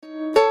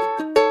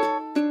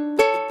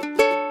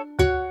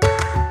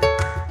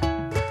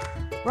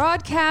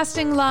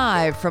Broadcasting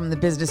live from the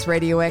Business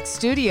Radio X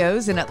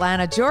studios in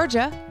Atlanta,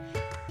 Georgia,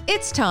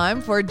 it's time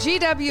for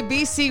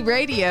GWBC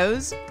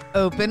Radio's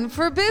Open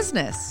for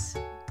Business.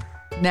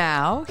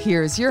 Now,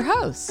 here's your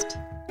host.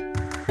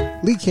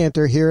 Lee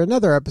Cantor here,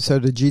 another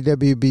episode of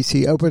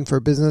GWBC Open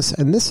for Business,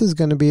 and this is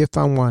going to be a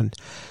fun one.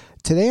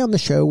 Today on the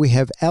show, we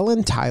have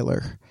Ellen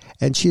Tyler,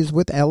 and she's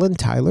with Ellen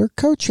Tyler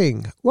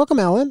Coaching. Welcome,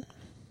 Ellen.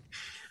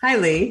 Hi,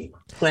 Lee.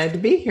 Glad to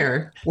be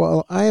here.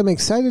 Well, I am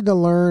excited to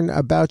learn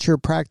about your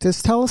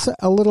practice. Tell us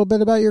a little bit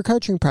about your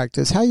coaching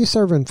practice. How are you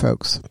serving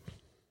folks?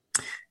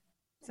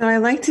 So I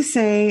like to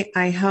say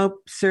I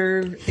help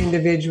serve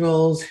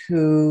individuals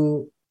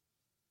who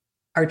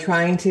are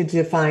trying to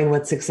define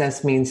what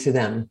success means to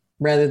them,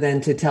 rather than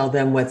to tell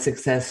them what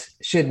success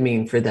should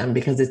mean for them,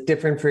 because it's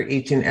different for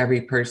each and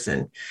every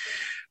person.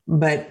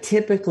 But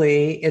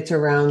typically, it's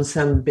around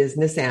some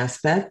business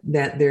aspect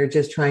that they're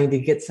just trying to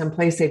get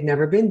someplace they've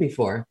never been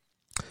before.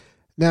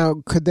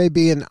 Now, could they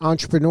be an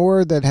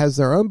entrepreneur that has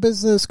their own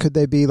business? Could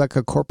they be like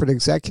a corporate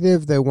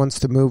executive that wants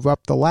to move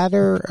up the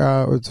ladder?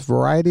 Or it's a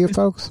variety of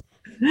folks?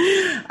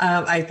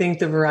 I think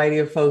the variety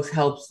of folks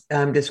helps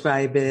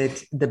describe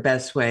it the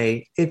best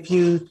way. If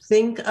you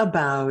think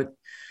about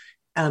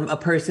a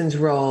person's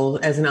role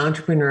as an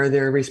entrepreneur,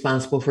 they're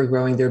responsible for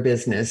growing their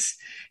business.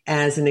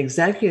 As an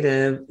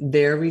executive,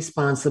 they're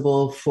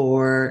responsible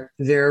for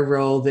their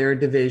role, their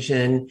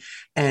division,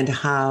 and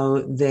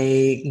how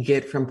they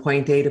get from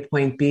point A to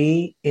point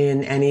B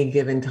in any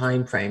given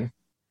time frame.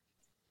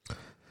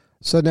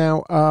 So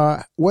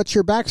now, what's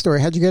your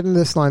backstory? How'd you get into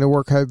this line of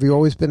work? Have you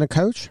always been a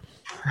coach?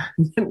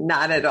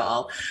 Not at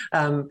all.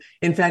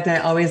 In fact, I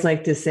always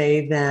like to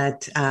say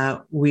that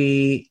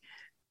we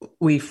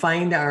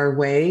find our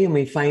way and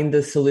we find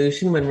the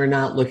solution when we're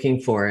not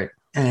looking for it.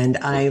 And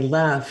I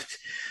left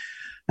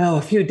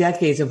a few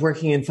decades of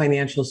working in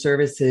financial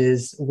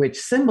services,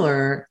 which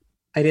I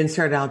didn't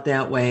start out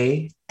that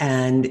way.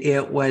 And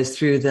it was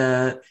through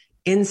the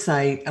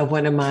insight of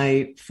one of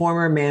my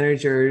former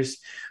managers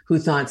who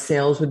thought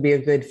sales would be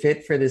a good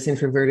fit for this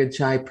introverted,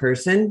 shy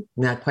person.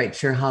 Not quite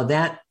sure how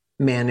that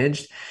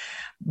managed,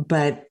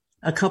 but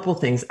a couple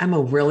things. I'm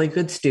a really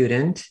good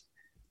student.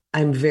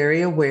 I'm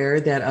very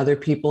aware that other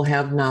people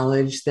have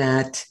knowledge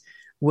that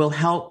will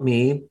help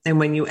me. And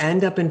when you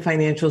end up in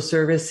financial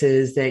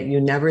services that you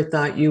never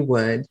thought you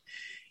would,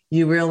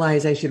 you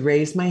realize I should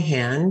raise my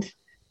hand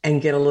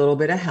and get a little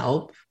bit of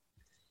help.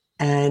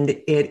 And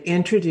it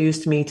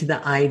introduced me to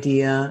the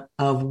idea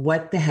of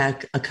what the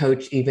heck a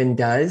coach even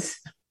does,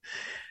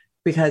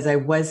 because I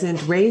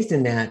wasn't raised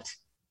in that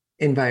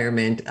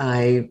environment.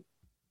 I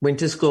went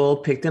to school,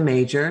 picked a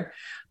major,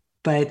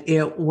 but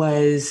it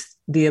was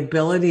the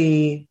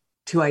ability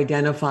to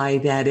identify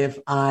that if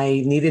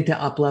I needed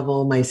to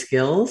up-level my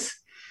skills,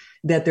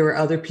 that there were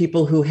other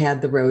people who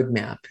had the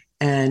roadmap.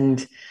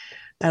 And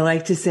I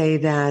like to say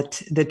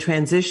that the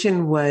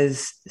transition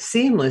was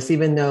seamless,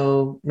 even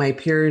though my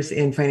peers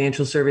in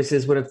financial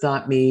services would have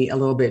thought me a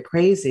little bit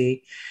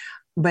crazy.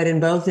 But in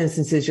both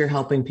instances, you're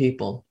helping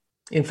people.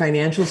 In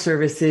financial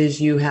services,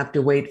 you have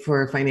to wait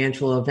for a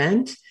financial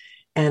event.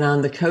 And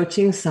on the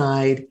coaching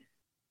side,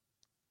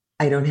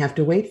 I don't have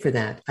to wait for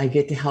that. I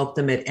get to help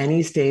them at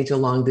any stage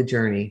along the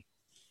journey.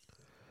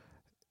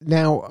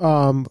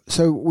 Now,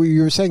 so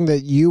you were saying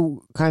that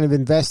you kind of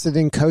invested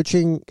in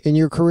coaching in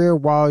your career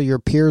while your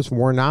peers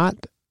were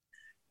not?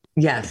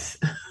 Yes.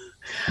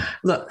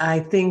 Look,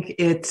 I think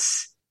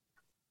it's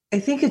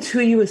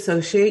who you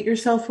associate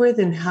yourself with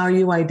and how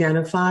you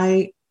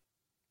identify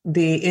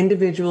the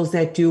individuals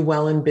that do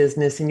well in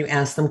business, and you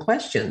ask them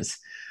questions.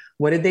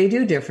 What did they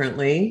do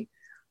differently?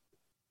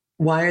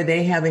 Why are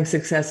they having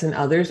success and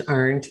others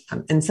aren't?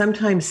 And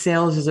sometimes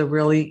sales is a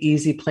really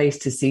easy place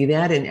to see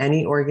that in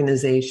any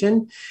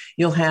organization.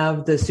 You'll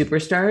have the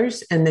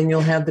superstars, and then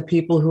you'll have the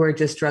people who are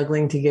just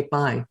struggling to get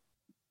by.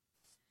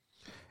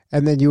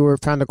 And then you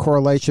found a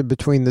correlation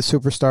between the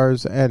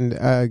superstars and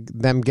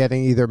them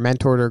getting either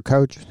mentored or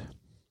coached?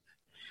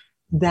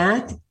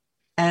 That,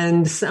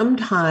 and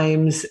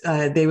sometimes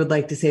they would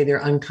like to say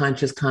their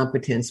unconscious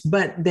competence,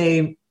 but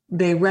they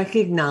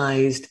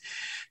recognized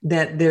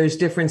that there's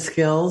different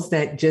skills,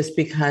 that just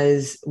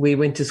because we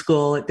went to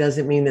school, it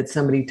doesn't mean that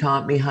somebody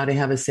taught me how to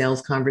have a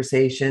sales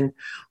conversation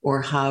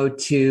or how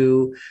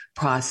to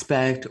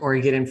prospect or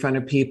get in front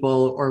of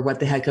people or what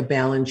the heck a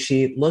balance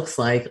sheet looks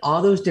like.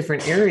 All those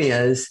different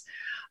areas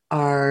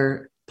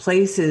are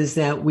places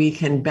that we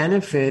can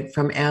benefit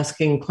from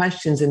asking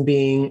questions and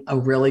being a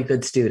really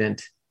good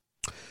student.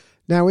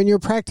 Now, in your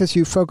practice,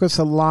 you focus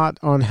a lot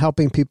on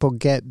helping people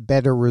get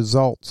better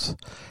results.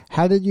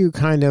 How did you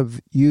kind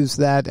of use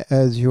that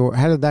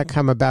how did that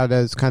come about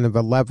as kind of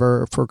a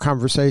lever for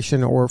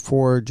conversation or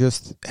for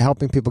just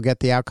helping people get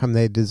the outcome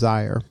they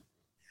desire?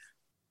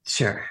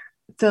 Sure.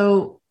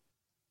 So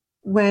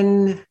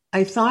when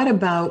I thought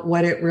about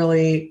what it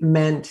really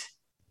meant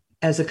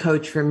as a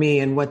coach for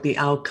me and what the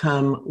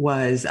outcome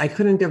was, I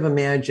couldn't have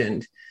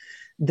imagined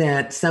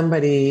that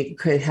somebody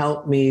could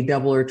help me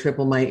double or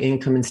triple my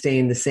income and stay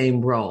in the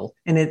same role.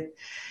 And it,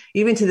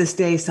 even to this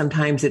day,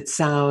 sometimes it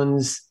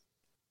sounds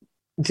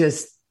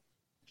just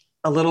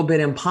a little bit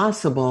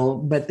impossible,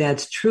 but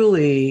that's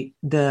truly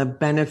the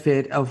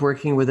benefit of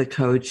working with a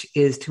coach,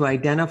 is to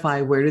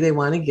identify where do they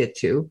want to get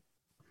to,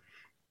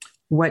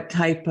 what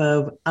type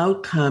of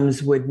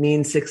outcomes would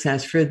mean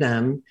success for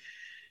them.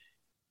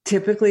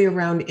 Typically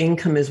around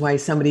income is why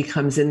somebody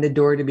comes in the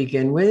door to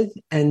begin with.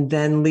 And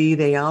then, Lee,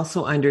 they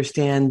also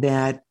understand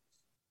that,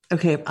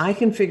 okay, if I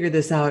can figure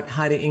this out,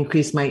 how to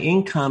increase my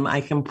income,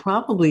 I can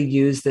probably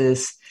use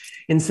this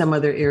in some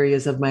other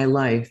areas of my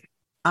life.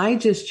 I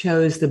just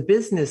chose the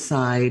business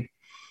side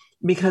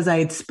because I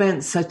had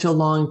spent such a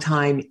long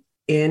time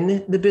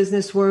in the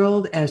business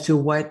world as to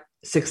what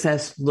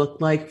success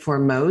looked like for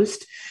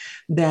most,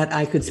 that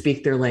I could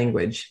speak their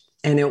language.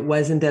 And it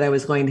wasn't that I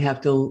was going to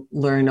have to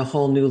learn a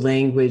whole new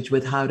language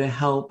with how to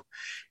help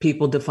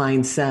people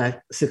define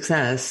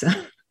success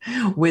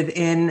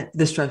within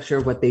the structure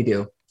of what they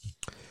do.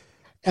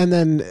 And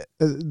then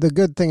the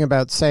good thing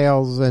about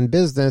sales and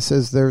business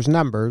is there's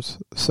numbers.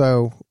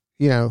 So,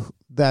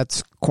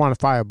 that's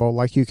quantifiable.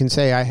 Like you can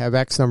say, I have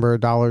X number of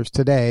dollars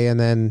today, and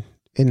then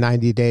in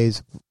 90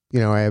 days,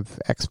 I have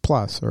X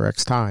plus or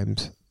X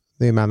times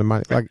the amount of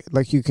money.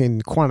 Like you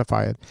can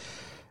quantify it.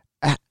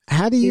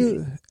 How do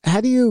you,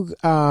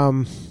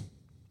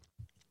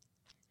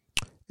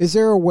 is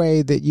there a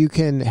way that you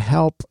can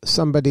help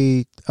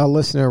somebody, a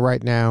listener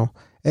right now,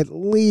 at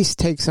least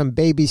take some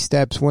baby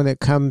steps when it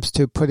comes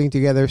to putting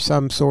together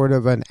some sort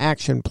of an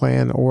action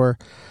plan, or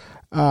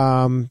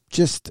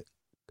just,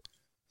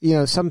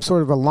 some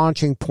sort of a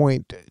launching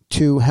point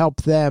to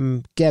help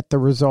them get the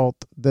result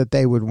that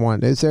they would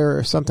want? Is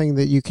there something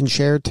that you can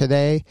share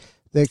today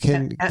that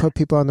can put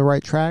people on the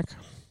right track?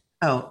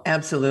 Oh,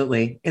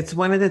 absolutely. It's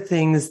one of the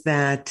things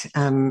that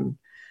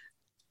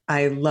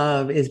I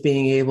love, is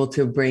being able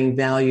to bring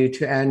value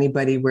to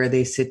anybody where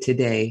they sit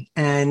today.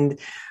 And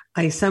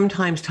I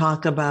sometimes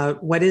talk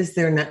about what is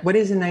a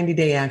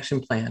 90-day action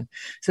plan.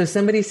 So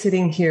somebody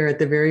sitting here at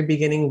the very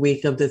beginning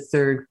week of the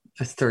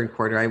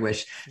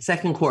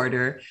second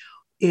quarter,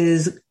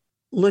 is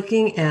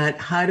looking at,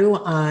 how do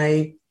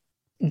I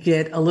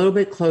get a little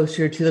bit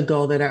closer to the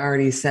goal that I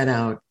already set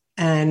out?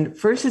 And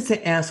first is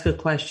to ask a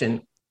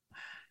question.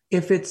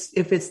 If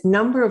it's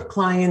number of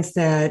clients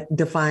that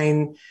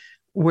define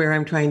where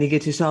I'm trying to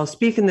get to. So I'll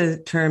speak in the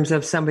terms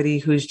of somebody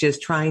who's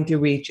just trying to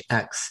reach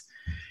X.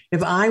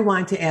 If I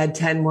want to add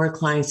 10 more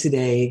clients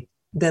today,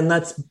 then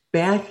let's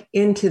back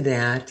into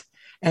that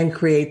and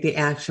create the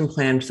action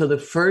plan. So the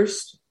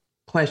first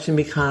question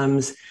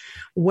becomes,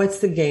 what's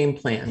the game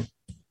plan?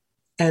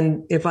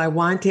 And if I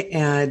want to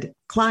add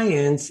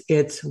clients,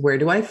 it's where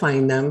do I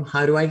find them?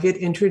 How do I get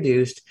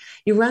introduced?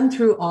 You run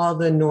through all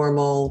the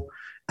normal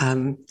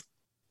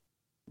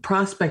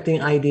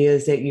prospecting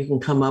ideas that you can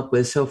come up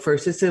with. So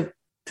first is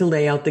to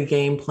lay out the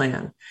game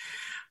plan,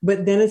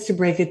 but then it's to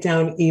break it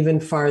down even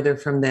farther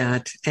from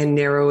that and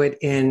narrow it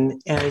in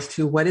as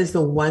to what is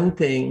the one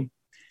thing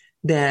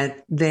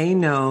that they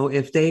know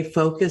if they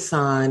focus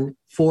on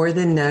for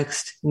the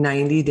next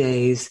 90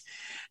 days,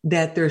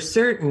 that they're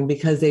certain,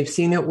 because they've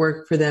seen it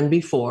work for them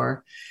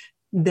before,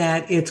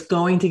 that it's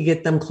going to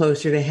get them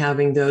closer to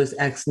having those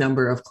X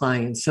number of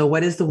clients. So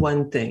what is the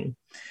one thing?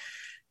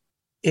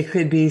 It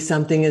could be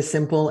something as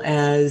simple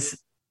as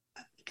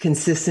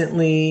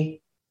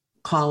consistently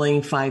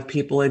calling 5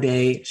 people a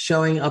day,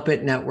 showing up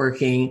at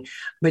networking,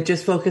 but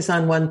just focus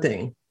on one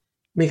thing.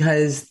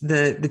 Because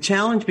the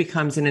challenge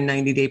becomes in a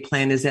 90-day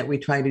plan is that we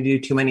try to do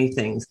too many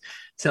things.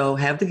 So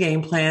have the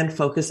game plan,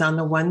 focus on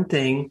the one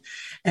thing,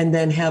 and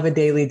then have a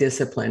daily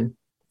discipline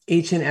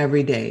each and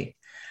every day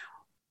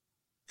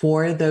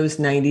for those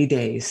 90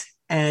 days.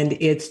 And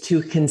it's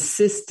to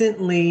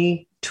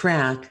consistently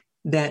track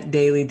that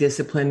daily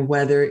discipline,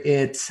 whether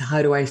it's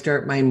how do I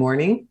start my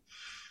morning?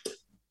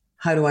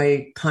 How do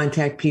I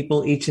contact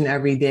people each and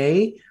every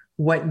day?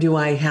 What do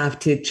I have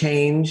to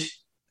change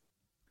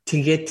to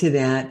get to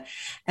that?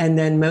 And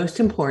then most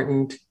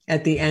important,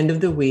 at the end of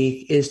the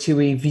week, is to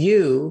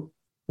review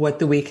what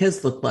the week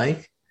has looked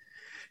like,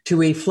 to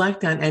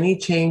reflect on any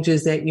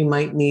changes that you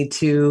might need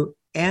to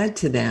add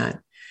to that,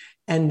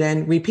 and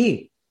then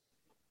repeat.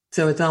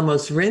 So it's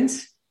almost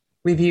rinse,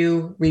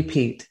 review,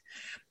 repeat.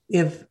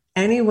 If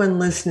anyone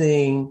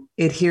listening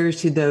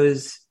adheres to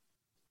those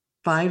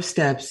 5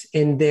 steps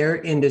in their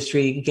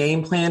industry,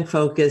 game plan,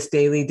 focus,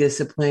 daily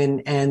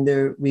discipline, and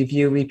the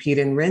review, repeat,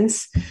 and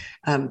rinse,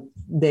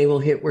 they will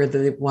hit where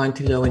they want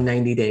to go in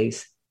 90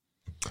 days.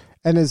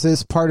 And is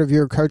this part of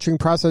your coaching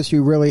process?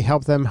 You really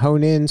help them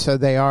hone in so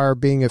they are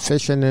being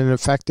efficient and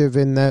effective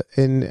in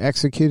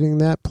executing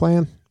that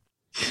plan?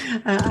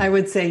 I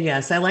would say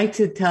yes. I like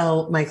to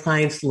tell my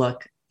clients,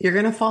 look, you're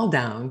going to fall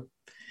down.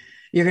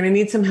 You're going to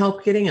need some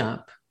help getting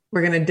up.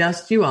 We're going to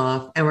dust you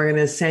off, and we're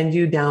going to send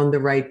you down the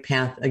right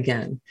path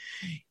again.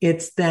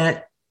 It's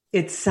that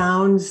it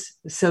sounds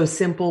so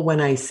simple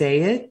when I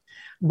say it,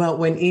 but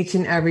when each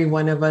and every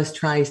one of us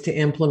tries to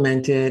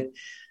implement it,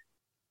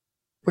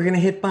 we're going to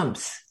hit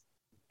bumps.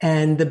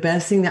 And the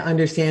best thing to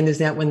understand is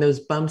that when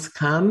those bumps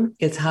come,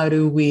 it's how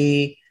do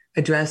we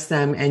address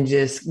them and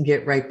just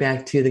get right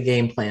back to the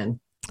game plan.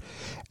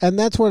 And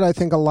that's what I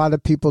think a lot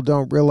of people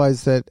don't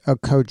realize that a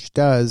coach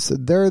does.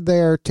 They're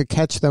there to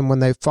catch them when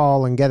they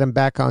fall and get them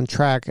back on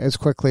track as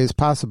quickly as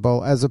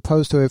possible, as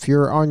opposed to if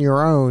you're on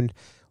your own,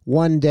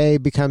 one day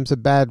becomes a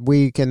bad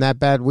week, and that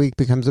bad week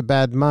becomes a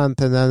bad month,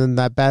 and then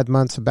that bad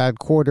month's a bad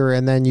quarter,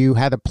 and then you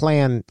had a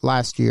plan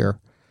last year.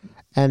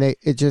 And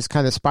it just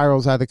kind of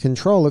spirals out of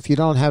control if you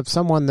don't have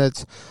someone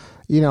that's,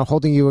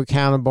 holding you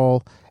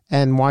accountable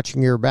and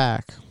watching your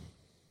back.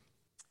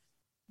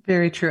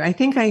 Very true. I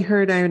think I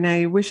heard, and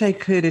I wish I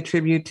could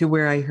attribute to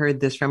where I heard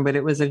this from, but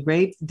it was a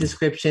great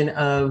description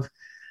of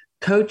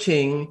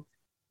coaching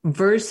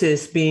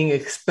versus being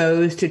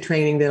exposed to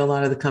training that a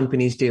lot of the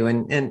companies do.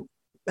 And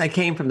I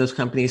came from those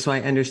companies, so I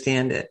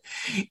understand it,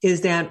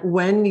 is that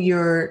when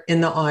you're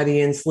in the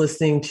audience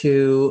listening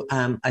to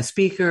a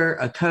speaker,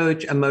 a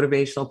coach, a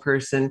motivational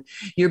person,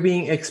 you're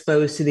being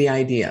exposed to the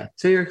idea.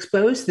 So you're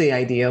exposed to the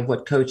idea of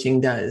what coaching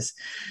does.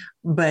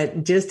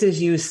 But just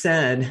as you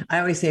said, I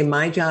always say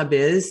my job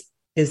is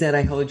that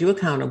I hold you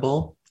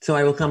accountable. So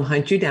I will come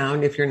hunt you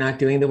down if you're not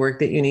doing the work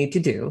that you need to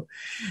do,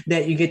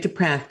 that you get to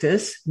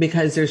practice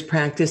because there's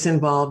practice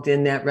involved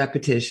in that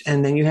repetition.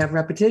 And then you have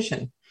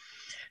repetition.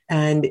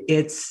 And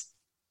it's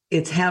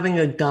having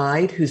a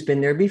guide who's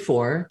been there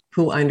before,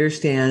 who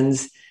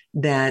understands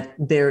that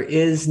there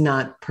is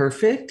not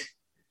perfect.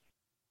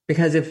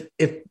 Because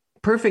if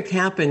perfect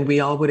happened, we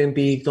all wouldn't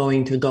be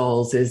going to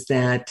goals, is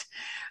that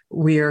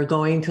we are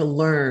going to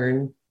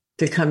learn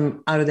to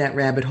come out of that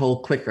rabbit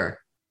hole quicker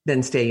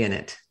than stay in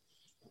it.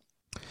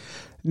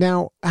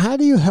 Now, how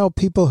do you help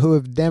people who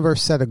have never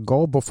set a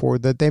goal before,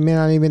 that they may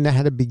not even know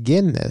how to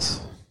begin this?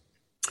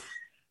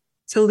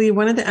 So, Lee,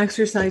 one of the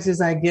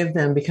exercises I give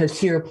them, because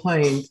to your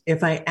point,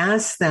 if I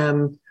ask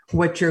them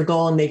what's your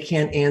goal and they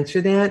can't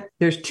answer that,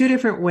 there's two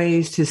different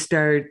ways to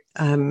start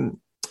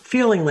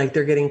feeling like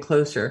they're getting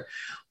closer.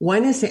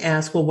 One is to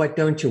ask, well, what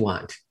don't you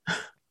want?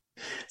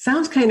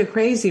 Sounds kind of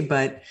crazy,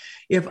 but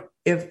if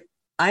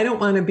I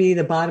don't want to be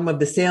the bottom of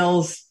the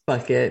sales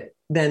bucket,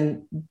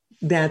 then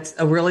that's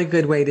a really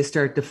good way to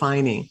start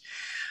defining.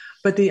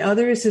 But the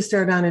other is to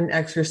start on an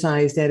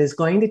exercise that is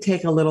going to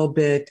take a little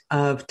bit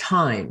of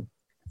time.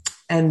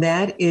 And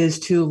that is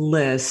to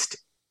list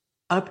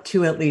up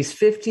to at least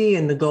 50,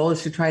 and the goal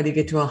is to try to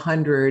get to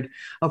 100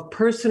 of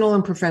personal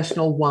and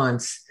professional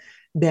wants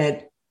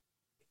that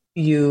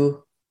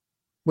you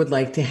would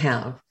like to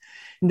have.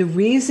 The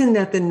reason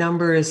that the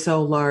number is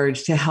so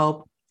large to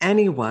help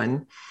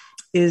anyone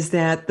is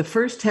that the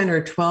first 10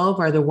 or 12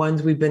 are the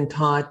ones we've been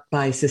taught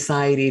by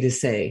society to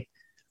say.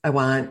 I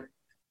want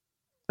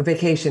a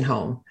vacation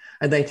home.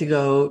 I'd like to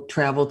go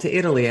travel to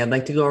Italy. I'd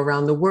like to go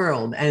around the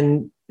world.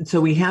 And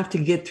so we have to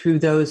get through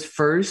those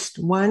first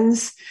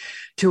ones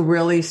to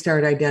really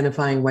start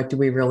identifying what do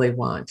we really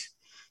want.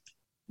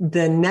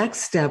 The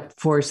next step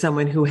for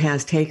someone who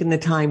has taken the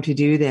time to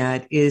do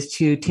that is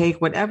to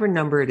take whatever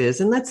number it is,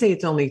 and let's say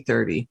it's only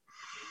 30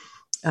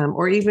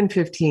 or even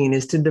 15,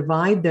 is to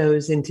divide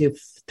those into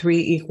 3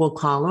 equal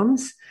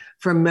columns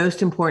from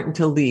most important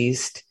to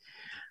least.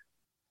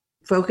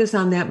 Focus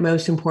on that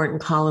most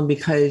important column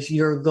because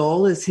your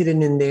goal is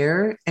hidden in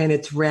there and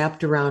it's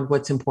wrapped around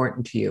what's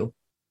important to you.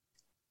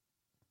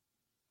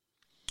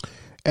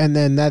 And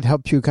then that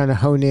helps you kind of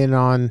hone in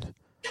on,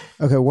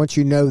 okay, once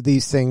you know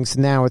these things,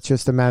 now it's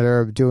just a matter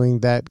of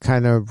doing that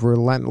kind of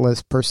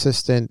relentless,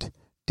 persistent,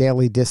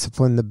 daily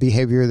discipline, the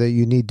behavior that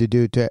you need to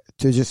do to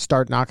just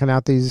start knocking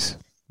out these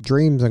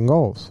dreams and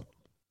goals.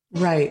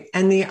 Right.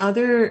 And the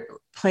other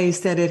place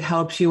that it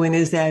helps you in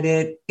is that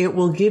it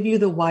will give you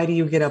the why do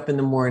you get up in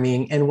the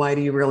morning and why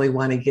do you really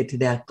want to get to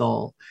that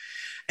goal.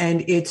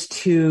 And it's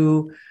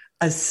to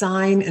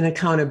assign an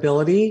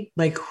accountability,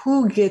 like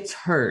who gets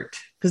hurt.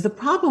 Because the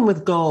problem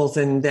with goals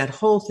and that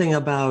whole thing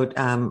about,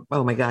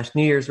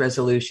 New Year's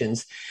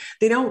resolutions,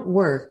 they don't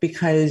work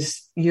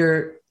because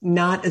you're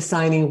not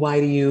assigning why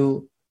do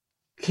you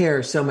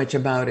care so much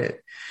about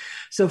it.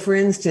 So for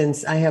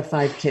instance, I have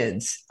 5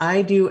 kids.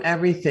 I do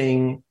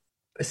everything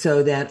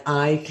so that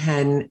I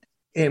can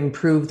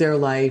improve their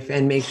life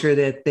and make sure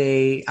that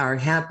they are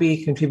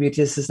happy, contribute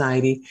to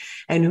society.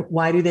 And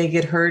why do they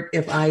get hurt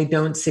if I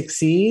don't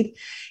succeed?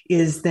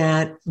 Is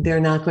that they're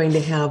not going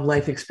to have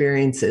life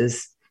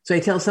experiences. So I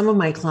tell some of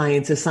my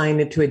clients, assign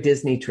it to a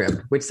Disney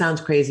trip, which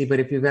sounds crazy, but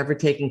if you've ever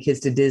taken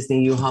kids to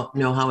Disney, you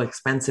know how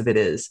expensive it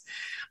is.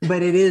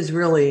 But it is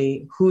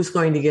really who's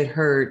going to get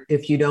hurt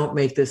if you don't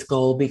make this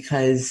goal,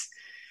 because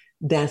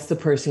that's the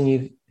person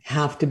you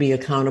have to be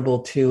accountable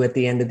to at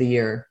the end of the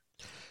year.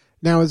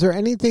 Now, is there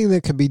anything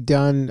that could be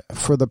done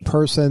for the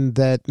person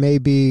that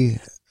maybe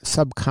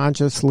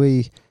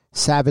subconsciously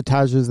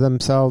sabotages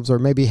themselves or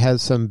maybe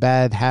has some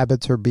bad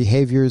habits or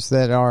behaviors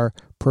that are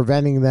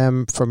preventing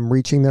them from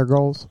reaching their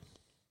goals?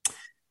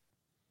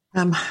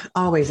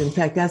 Always. In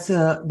fact, that's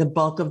the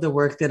bulk of the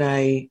work that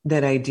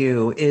I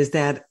do, is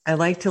that I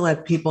like to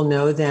let people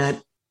know that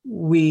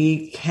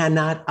we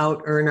cannot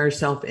out-earn our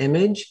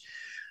self-image,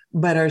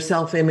 but our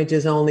self-image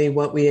is only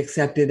what we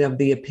accepted of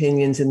the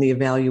opinions and the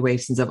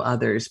evaluations of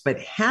others. But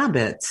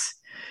habits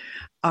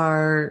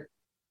are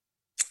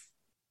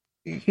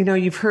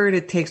you've heard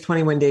it takes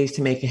 21 days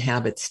to make a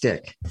habit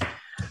stick.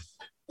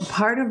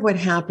 Part of what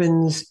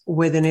happens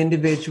with an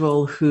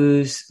individual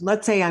who's,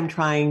 let's say I'm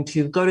trying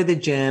to go to the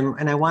gym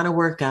and I want to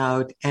work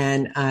out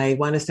and I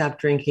want to stop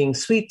drinking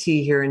sweet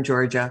tea here in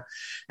Georgia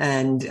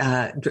and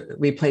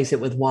replace it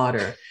with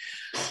water.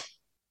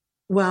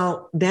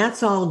 Well,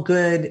 that's all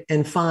good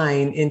and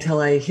fine until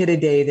I hit a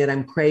day that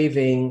I'm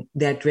craving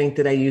that drink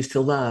that I used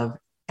to love.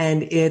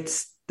 And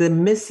it's the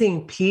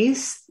missing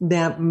piece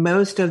that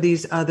most of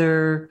these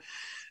other,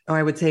 or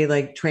I would say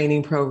like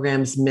training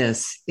programs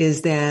miss,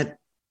 is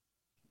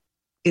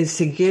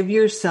to give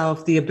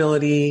yourself the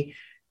ability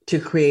to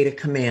create a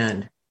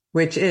command,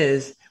 which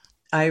is,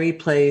 I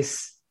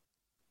replace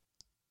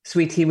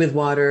sweet tea with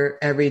water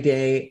every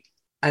day.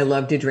 I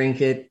love to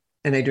drink it,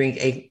 and I drink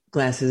 8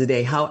 glasses a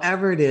day,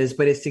 however it is,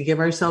 but it's to give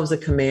ourselves a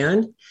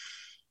command.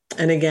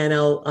 And again,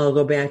 I'll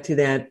go back to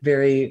that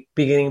very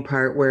beginning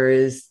part,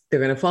 whereas they're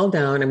going to fall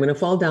down. I'm going to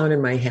fall down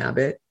in my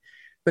habit,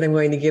 but I'm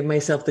going to give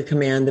myself the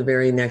command the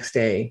very next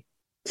day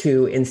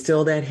to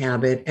instill that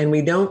habit. And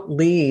we don't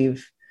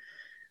leave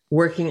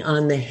working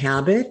on the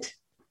habit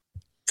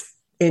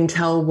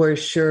until we're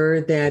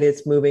sure that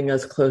it's moving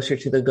us closer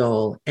to the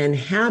goal. And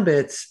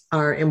habits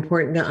are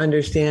important to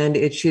understand.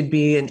 It should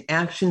be an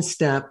action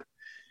step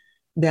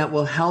that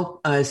will help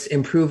us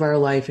improve our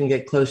life and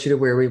get closer to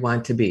where we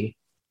want to be.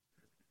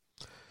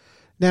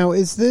 Now,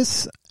 is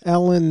this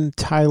Ellen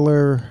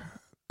Tyler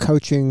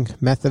coaching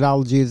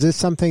methodology, is this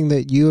something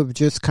that you have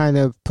just kind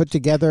of put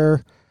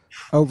together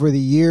over the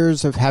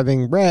years of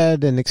having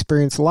read and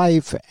experienced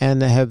life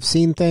and have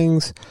seen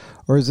things?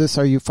 Or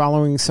are you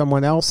following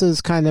someone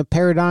else's kind of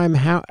paradigm?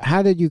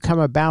 How did you come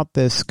about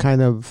this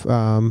kind of,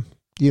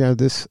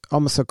 this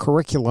almost a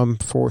curriculum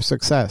for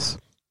success?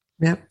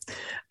 Yep.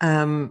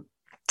 And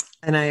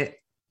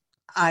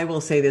I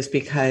will say this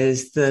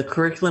because the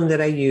curriculum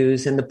that I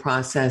use and the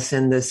process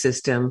and the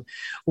system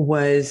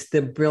was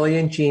the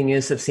brilliant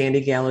genius of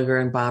Sandy Gallagher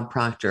and Bob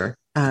Proctor.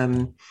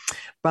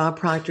 Bob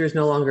Proctor is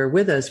no longer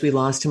with us. We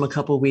lost him a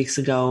couple of weeks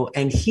ago,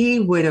 and he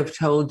would have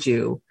told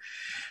you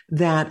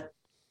that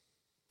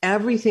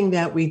everything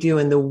that we do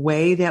and the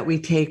way that we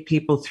take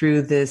people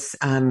through this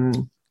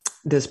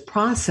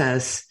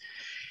process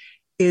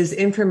is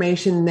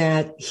information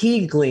that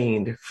he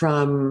gleaned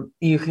from.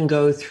 You can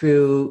go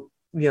through,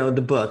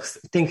 the books,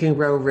 Think and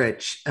Grow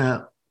Rich,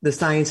 The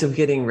Science of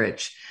Getting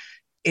Rich,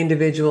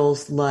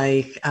 individuals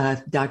like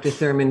Dr.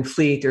 Thurman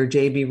Fleet or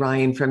J.B.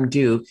 Ryan from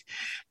Duke.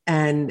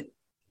 And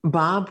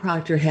Bob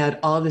Proctor had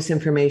all this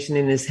information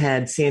in his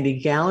head. Sandy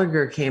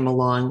Gallagher came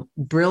along,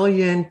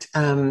 brilliant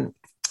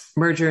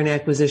merger and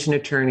acquisition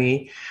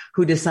attorney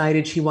who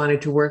decided she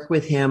wanted to work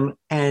with him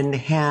and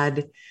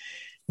had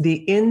the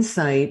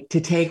insight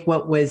to take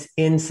what was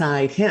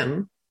inside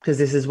him, because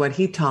this is what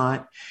he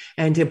taught,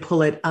 and to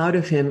pull it out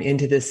of him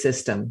into the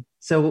system.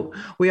 So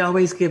we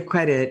always give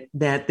credit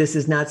that this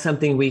is not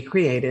something we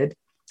created.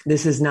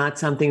 This is not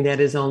something that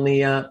is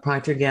only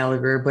Proctor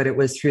Gallagher, but it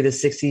was through the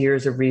 60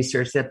 years of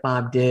research that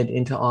Bob did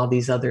into all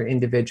these other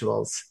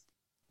individuals.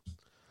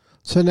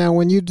 So now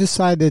when you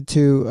decided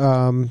to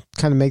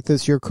kind of make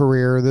this your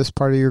career, this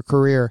part of your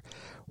career,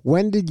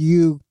 when did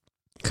you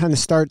kind of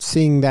start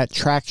seeing that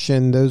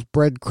traction, those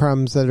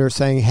breadcrumbs that are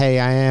saying, hey,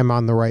 I am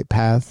on the right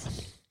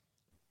path?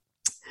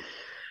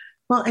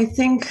 Well, I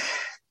think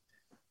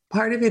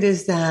part of it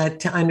is that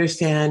to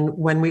understand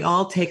when we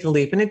all take a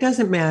leap, and it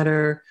doesn't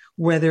matter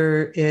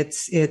whether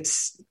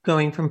it's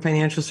going from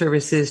financial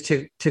services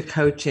to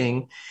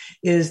coaching,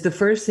 is the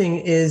first thing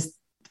is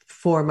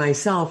for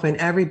myself and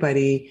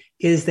everybody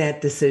is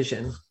that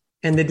decision.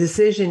 And the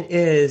decision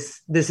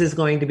is this is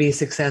going to be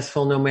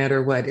successful no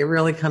matter what. It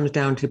really comes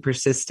down to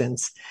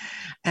persistence.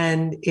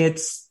 And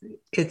it's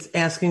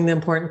asking the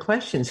important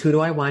questions. Who do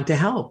I want to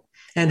help?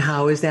 And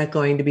how is that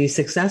going to be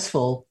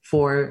successful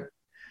for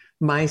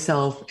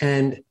myself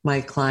and my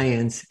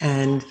clients?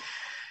 And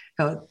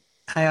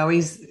I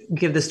always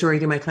give the story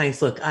to my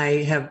clients. Look,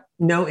 I have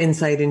no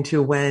insight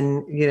into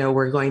when,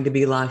 we're going to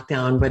be locked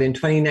down. But in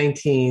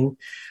 2019,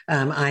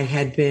 I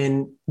had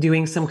been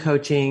doing some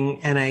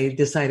coaching and I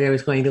decided I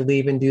was going to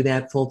leave and do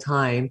that full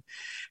time.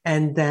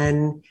 And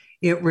then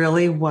it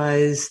really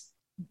was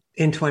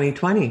in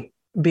 2020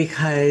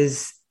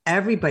 because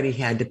everybody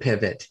had to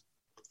pivot.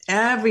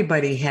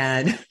 Everybody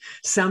had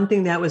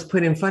something that was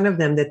put in front of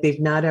them that they've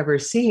not ever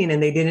seen,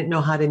 and they didn't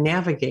know how to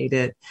navigate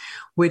it,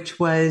 it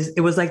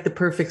was like the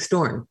perfect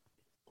storm.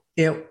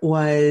 It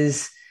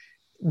was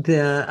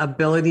the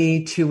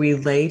ability to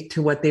relate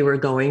to what they were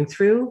going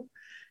through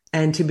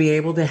and to be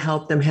able to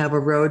help them have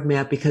a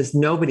roadmap because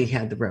nobody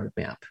had the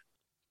roadmap.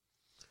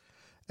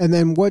 And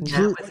then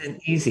that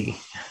wasn't easy.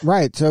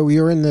 Right. So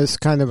you're in this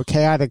kind of a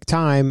chaotic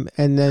time,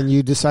 and then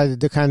you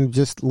decided to kind of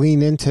just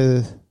lean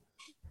into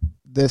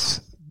this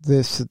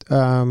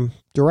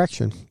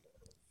direction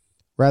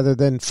rather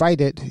than fight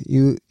it.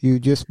 You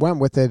just went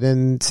with it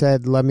and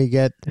said, let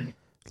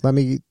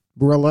me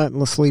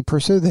relentlessly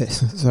pursue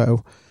this.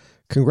 So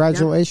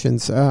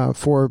congratulations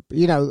for,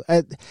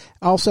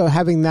 also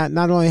having that,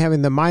 not only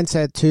having the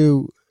mindset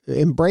to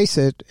embrace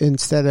it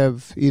instead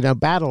of,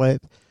 battle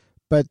it,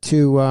 but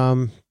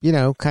to,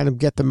 kind of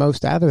get the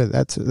most out of it.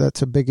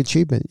 That's a big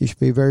achievement. You should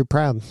be very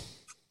proud.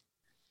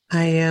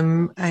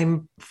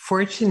 I'm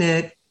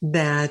fortunate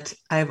that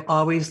I've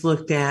always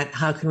looked at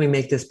how can we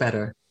make this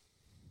better?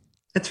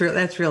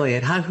 That's really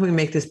it. How can we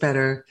make this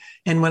better?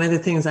 And one of the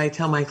things I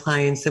tell my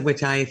clients,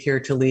 which I adhere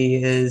to,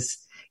 Lee, is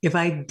if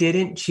I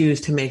didn't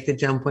choose to make the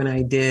jump when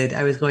I did,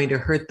 I was going to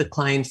hurt the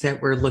clients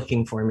that were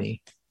looking for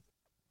me.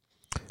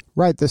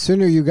 Right. The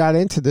sooner you got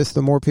into this,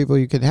 the more people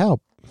you could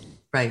help.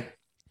 Right.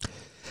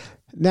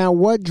 Now,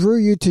 what drew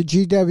you to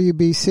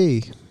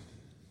GWBC?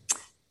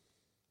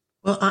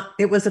 Well,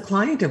 it was a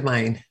client of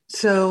mine.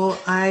 So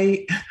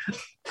I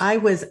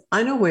was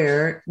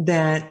unaware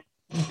that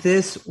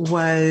this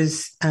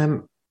was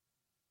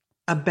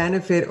a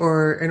benefit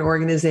or an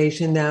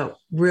organization that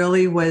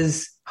really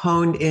was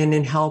honed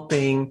in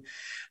helping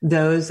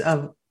those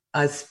of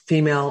us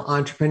female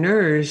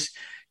entrepreneurs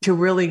to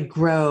really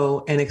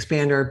grow and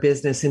expand our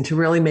business and to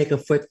really make a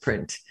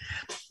footprint.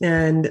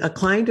 And a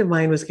client of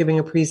mine was giving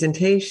a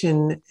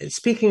presentation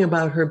speaking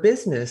about her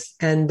business,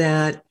 and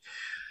that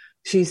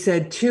she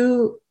said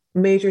two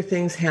major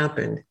things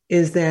happened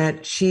is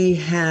that she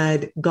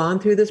had gone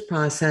through this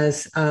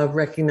process of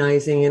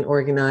recognizing and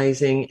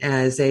organizing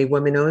as a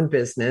women-owned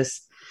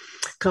business,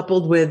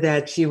 coupled with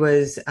that she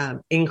was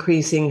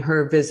increasing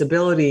her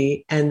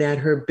visibility, and that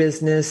her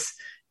business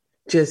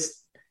just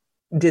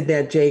did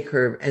that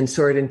J-curve and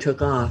soared and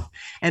took off.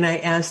 And I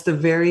asked the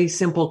very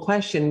simple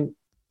question,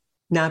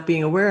 not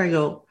being aware, I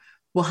go,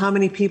 well, how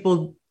many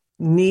people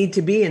need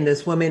to be in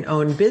this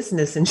woman-owned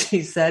business? And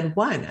she said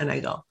one. And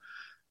I go,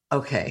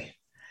 okay,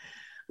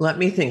 let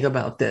me think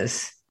about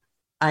this.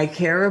 I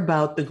care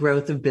about the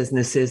growth of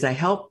businesses. I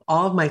help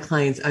all of my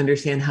clients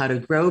understand how to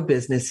grow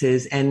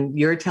businesses. And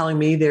you're telling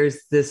me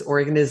there's this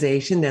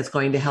organization that's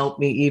going to help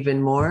me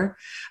even more.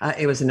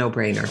 It was a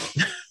no-brainer.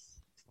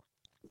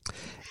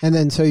 And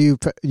then so you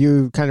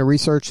kind of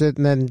researched it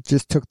and then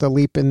just took the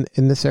leap in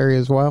this area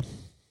as well?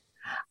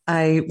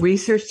 I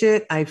researched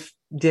it. I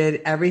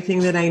did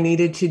everything that I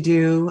needed to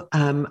do.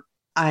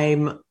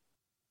 I'm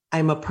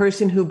a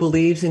person who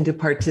believes in to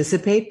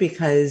participate,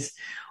 because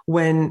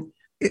when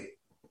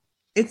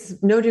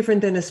it's no different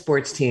than a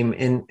sports team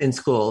in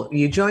school.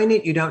 You join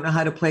it, you don't know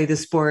how to play the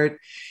sport.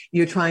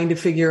 You're trying to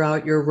figure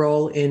out your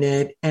role in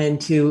it,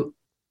 and to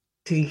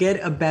get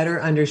a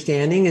better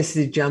understanding is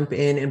to jump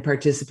in and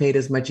participate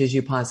as much as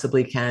you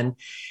possibly can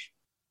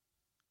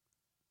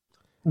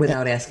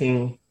without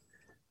asking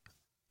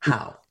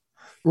how.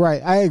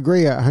 Right. I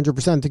agree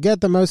 100%. To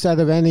get the most out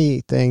of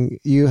anything,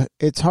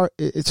 it's hard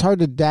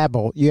to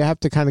dabble. You have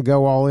to kind of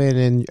go all in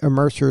and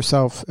immerse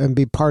yourself and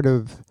be part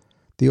of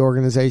the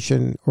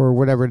organization or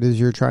whatever it is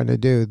you're trying to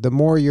do. The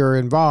more you're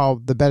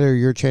involved, the better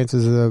your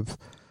chances of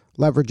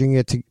leveraging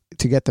it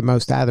to get the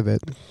most out of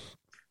it.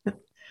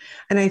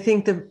 And I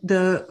think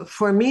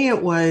for me,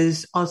 it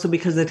was also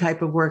because of the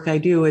type of work I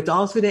do, it's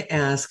also to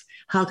ask,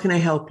 how can I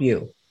help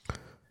you?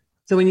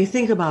 So when you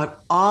think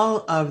about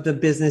all of the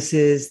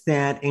businesses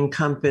that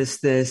encompass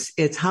this,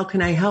 it's how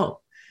can I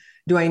help?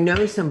 Do I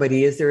know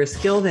somebody? Is there a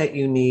skill that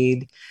you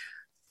need?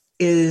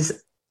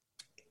 Is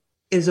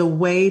a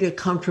way to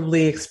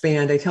comfortably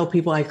expand. I tell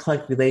people I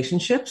collect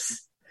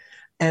relationships,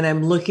 and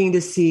I'm looking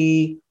to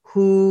see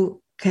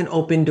who can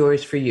open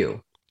doors for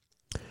you.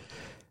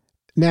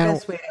 Now,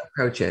 best way to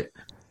approach it.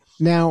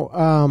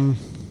 Now,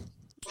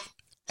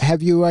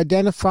 have you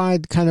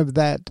identified kind of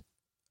that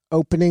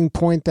opening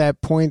point,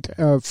 that point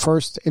of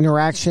first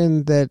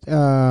interaction that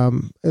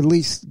at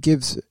least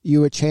gives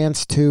you a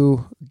chance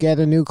to get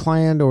a new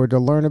client or to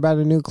learn about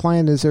a new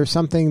client? Is there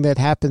something that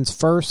happens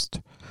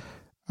first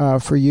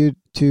for you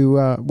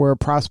to where a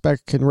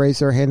prospect can raise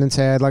their hand and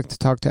say, I'd like to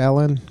talk to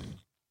Ellen?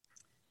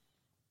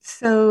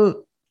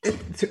 So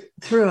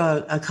through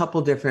a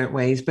couple different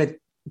ways, but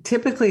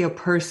typically a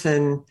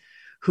person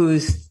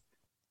who's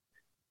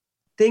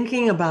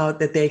thinking about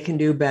that they can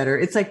do better,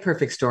 it's like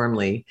perfect storm,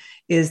 Lee,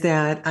 is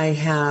that I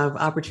have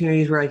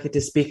opportunities where I get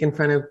to speak in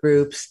front of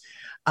groups.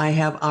 I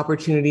have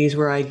opportunities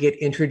where I get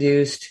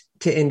introduced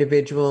to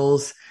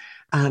individuals.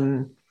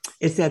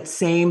 It's that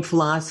same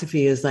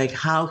philosophy is like,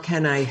 how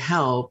can I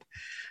help?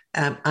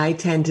 I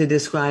tend to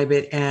describe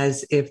it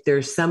as if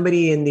there's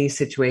somebody in these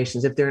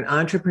situations, if they're an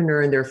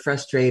entrepreneur and they're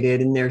frustrated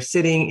and they're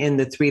sitting in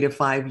the 3 to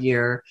 5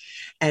 year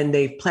and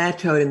they've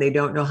plateaued and they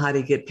don't know how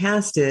to get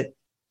past it,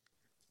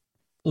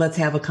 let's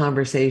have a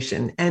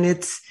conversation. And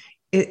it's,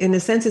 in a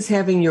sense, it's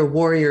having your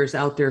warriors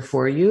out there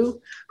for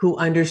you who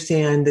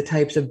understand the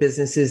types of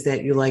businesses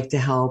that you like to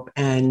help,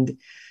 and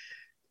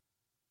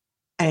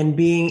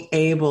being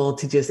able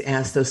to just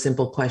ask those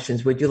simple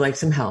questions. Would you like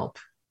some help?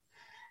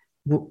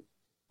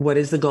 What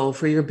is the goal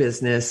for your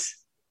business?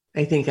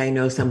 I think I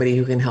know somebody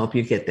who can help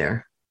you get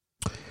there.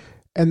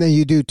 And then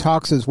you do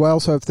talks as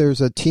well. So if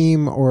there's a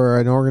team or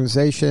an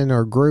organization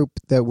or group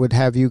that would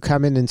have you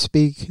come in and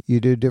speak, you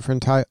do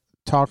different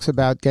talks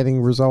about getting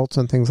results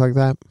and things like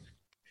that?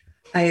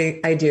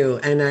 I do.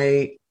 And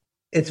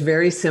it's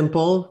very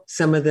simple.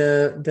 Some of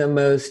the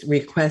most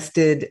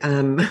requested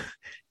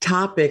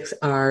topics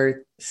are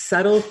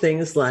subtle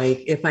things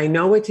like, if I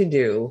know what to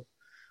do,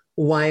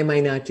 why am I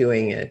not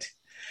doing it?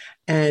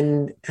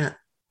 And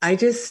I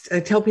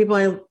tell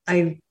people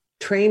I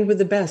trained with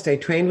the best. I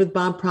trained with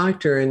Bob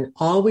Proctor, and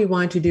all we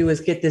want to do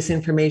is get this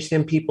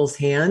information in people's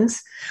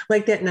hands,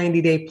 like that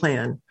 90-day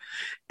plan.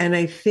 And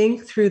I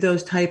think through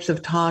those types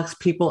of talks,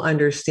 people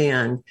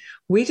understand.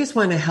 We just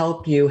want to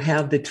help you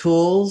have the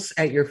tools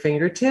at your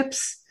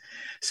fingertips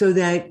so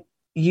that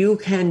you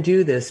can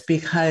do this,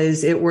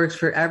 because it works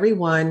for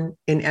everyone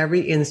in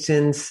every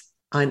instance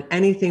on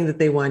anything that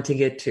they want to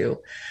get to.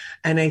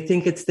 And I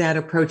think it's that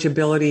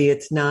approachability.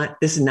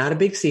 This is not a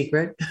big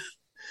secret.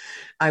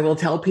 I will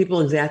tell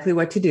people exactly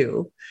what to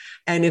do.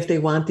 And if they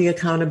want the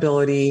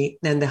accountability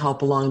and the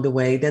help along the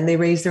way, then they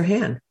raise their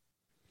hand.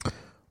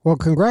 Well,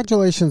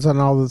 congratulations on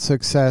all the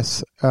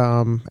success.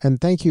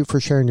 And thank you for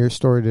sharing your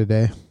story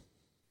today.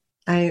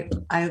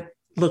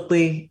 Look,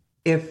 Lee,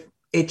 if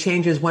it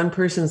changes one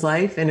person's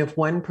life, and if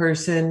one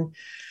person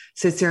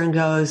sits there and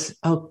goes,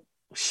 oh,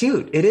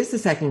 shoot, it is the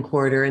second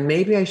quarter, and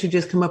maybe I should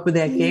just come up with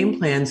that game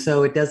plan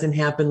so it doesn't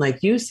happen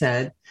like you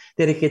said,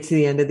 that it gets to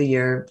the end of the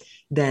year,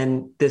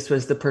 then this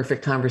was the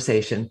perfect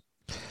conversation.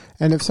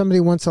 And if somebody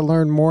wants to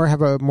learn more,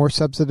 have a more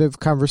substantive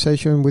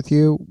conversation with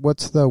you,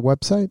 what's the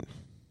website?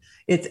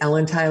 It's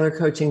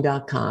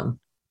EllenTylerCoaching.com.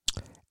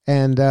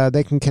 And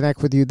they can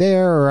connect with you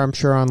there, or I'm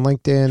sure on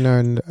LinkedIn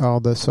and all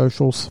the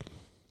socials.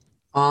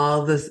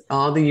 All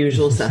the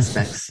usual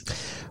suspects.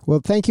 Well,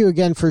 thank you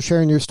again for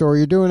sharing your story.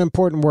 You're doing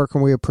important work,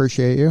 and we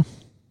appreciate you.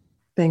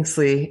 Thanks,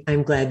 Lee.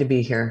 I'm glad to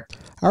be here.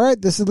 All right,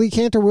 this is Lee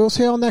Cantor. We'll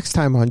see you all next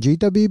time on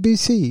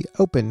GWBC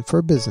Open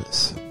for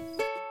Business.